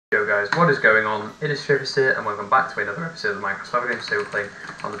Yo guys, what is going on? It is strafeist here and welcome back to another episode of Minecraft Lavender Town. Today we're playing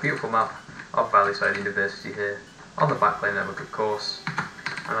on the beautiful map of Valleyside University here on the backplane network, of course.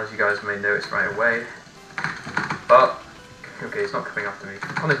 And as you guys may notice right away, okay, he's not coming after me.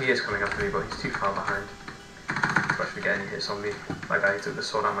 Oh no, he is coming after me, but he's too far behind to actually get any hits on me. That guy took the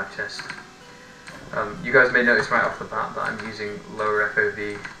sword out of my chest. You guys may notice right off the bat that I'm using lower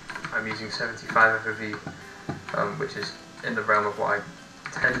FOV. I'm using 75 FOV, which is in the realm of what I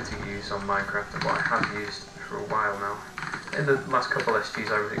tend to use on Minecraft and what I have used for a while now. In the last couple SGs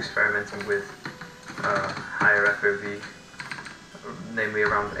I was experimenting with higher FOV, namely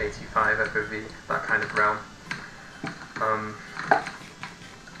around 85 FOV, that kind of realm.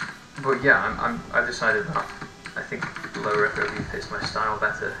 But yeah, I decided that I think lower FOV fits my style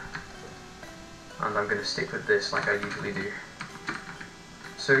better, and I'm going to stick with this like I usually do.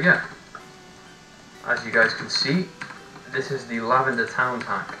 So yeah, as you guys can see, this is the Lavender Town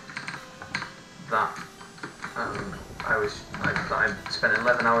pack that I spent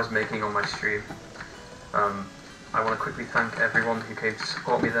 11 hours making on my stream. I want to quickly thank everyone who came to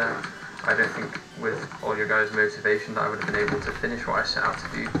support me there. I don't think with all your guys' motivation that I would have been able to finish what I set out to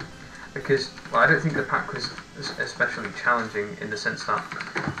do, because I don't think the pack was especially challenging in the sense that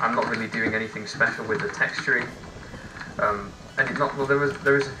I'm not really doing anything special with the texturing.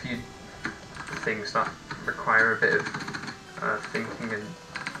 There is a few things that require a bit of thinking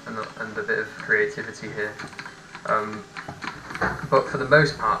and a bit of creativity here, but for the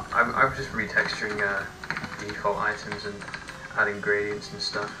most part I was just retexturing default items and adding gradients and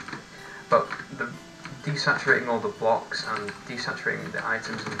stuff. But desaturating all the blocks and desaturating the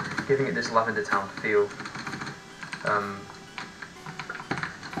items and giving it this Lavender Town feel,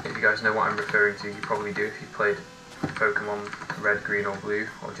 if you guys know what I'm referring to, you probably do if you've played Pokemon Red, Green or Blue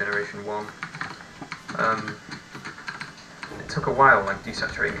or Generation 1. It took a while, like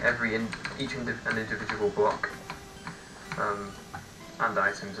desaturating each individual block, and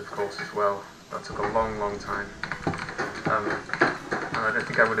items of course as well. That took a long time, and I don't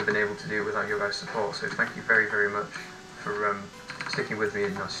think I would have been able to do it without your guys' support, so thank you very much for sticking with me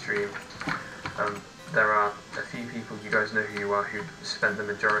in that stream. There are a few people, you guys know who you are, who spent the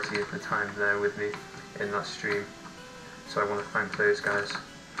majority of the time there with me in that stream, so I want to thank those guys.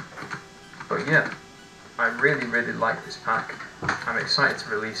 But yeah, I really like this pack. I'm excited to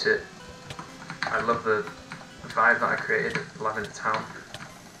release it. I love the vibe that I created at Lavender Town.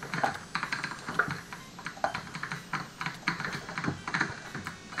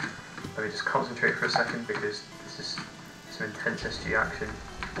 Let me just concentrate for a second because this is some intense SG action.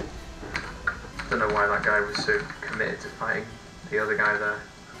 Don't know why that guy was so committed to fighting the other guy there.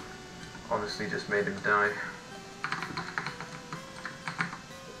 Honestly, just made him die.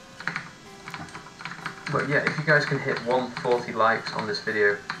 But yeah, if you guys can hit 140 likes on this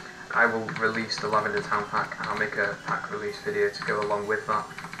video, I will release the Lavender Town pack, and I'll make a pack release video to go along with that.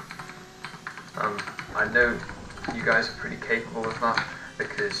 I know you guys are pretty capable of that,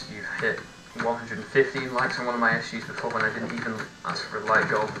 because you've hit 115 likes on one of my SGs before when I didn't even ask for a like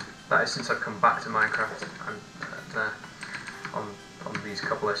goal. That is since I've come back to Minecraft and on these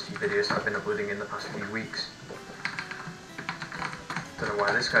couple SG videos that I've been uploading in the past few weeks. Don't know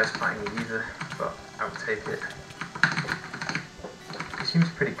why this guy's fighting me either, but I will take it. He seems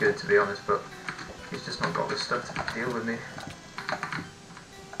pretty good, to be honest, but he's just not got the stuff to deal with me.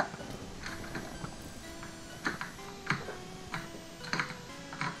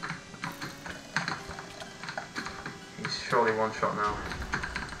 He's surely one shot now.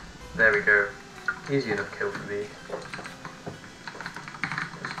 There we go. Easy enough kill for me.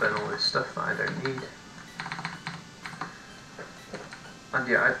 Just burn all this stuff that I don't need. And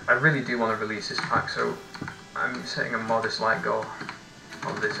yeah, I really do want to release this pack, so I'm setting a modest like goal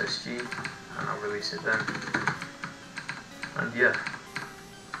on this SG, and I'll release it then. And yeah,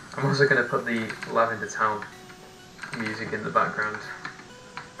 I'm also going to put the Lavender Town music in the background.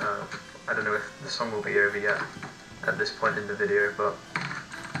 I don't know if the song will be over yet at this point in the video, but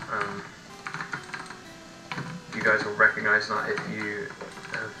you guys will recognise that if you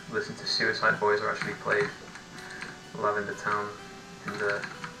have listened to Suicide Boys or actually played Lavender Town in the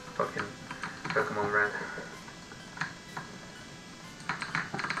fucking Pokemon Red.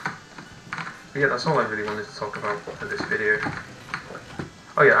 But yeah, that's all I really wanted to talk about for this video.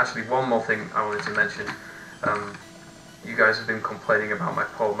 Oh yeah, actually one more thing I wanted to mention. You guys have been complaining about my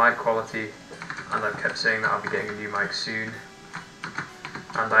poor mic quality, and I've kept saying that I'll be getting a new mic soon.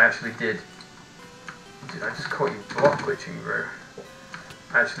 And I actually did. Dude, I just caught you block glitching, bro.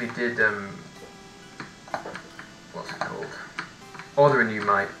 I actually did, what's it called? Order a new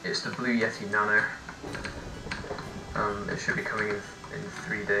mic. It's the Blue Yeti Nano. It should be coming in in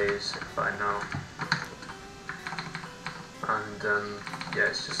 3 days by now. And yeah,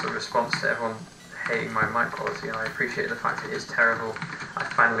 it's just a response to everyone hating my mic quality, and I appreciate the fact it is terrible. I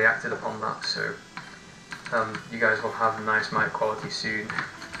finally acted upon that, so you guys will have nice mic quality soon.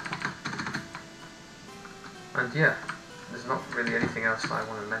 And yeah, there's not really anything else that I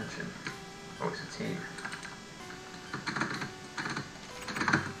want to mention. Oh, it's a team.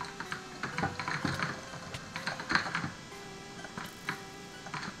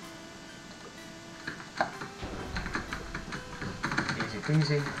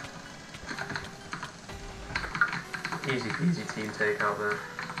 Easy peasy team take out there.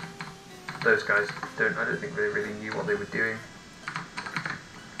 Those guys I don't think they really knew what they were doing.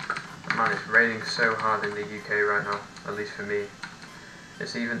 Man, it's raining so hard in the UK right now, at least for me.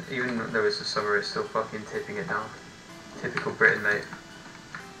 It's even though it's the summer, it's still fucking tipping it down. Typical Britain, mate.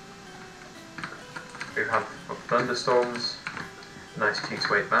 We've had thunderstorms, nice cheeks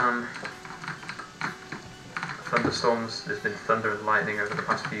weight ban. Thunderstorms, there's been thunder and lightning over the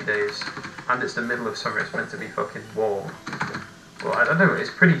past few days, and it's the middle of summer, it's meant to be fucking warm. Well, I don't know, it's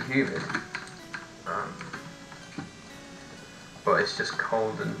pretty humid, but it's just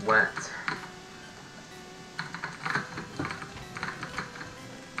cold and wet,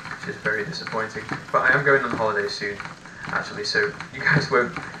 which is very disappointing. But I am going on holiday soon, actually, so you guys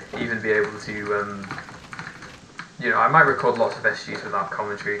won't even be able to, you know, I might record lots of SGs without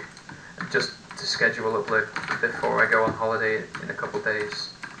commentary, just to schedule upload before I go on holiday in a couple days,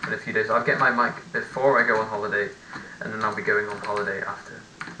 in a few days. I'll get my mic before I go on holiday, and then I'll be going on holiday after.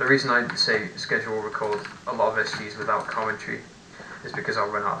 The reason I say schedule record a lot of SGs without commentary is because I'll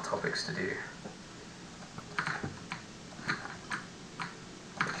run out of topics to do.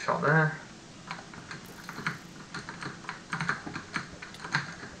 Shot there.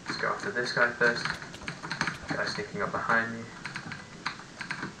 Let's go after this guy first. Guy sneaking up behind me.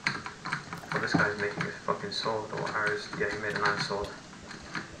 Well, this guy's making his fucking sword, or arrows. Yeah, he made an iron sword.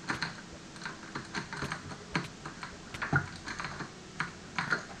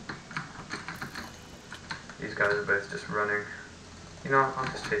 These guys are both just running. You know, I'll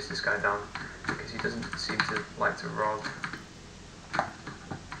just chase this guy down, because he doesn't seem to like to rob.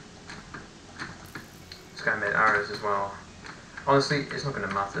 This guy made arrows as well. Honestly, it's not going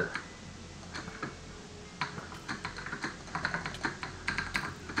to matter.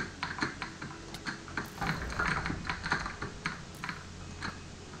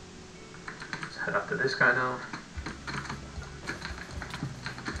 Let's head after this guy now.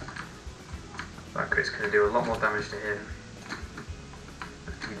 That crit's going to do a lot more damage to him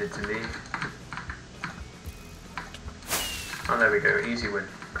than he did to me. And there we go, easy win.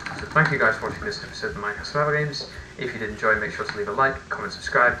 So thank you guys for watching this episode of the Minecraft Survival Games. If you did enjoy, make sure to leave a like, comment,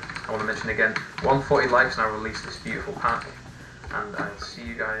 subscribe. I want to mention again, 140 likes and I'll release this beautiful pack. And I'll see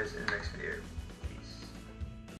you guys in the next video.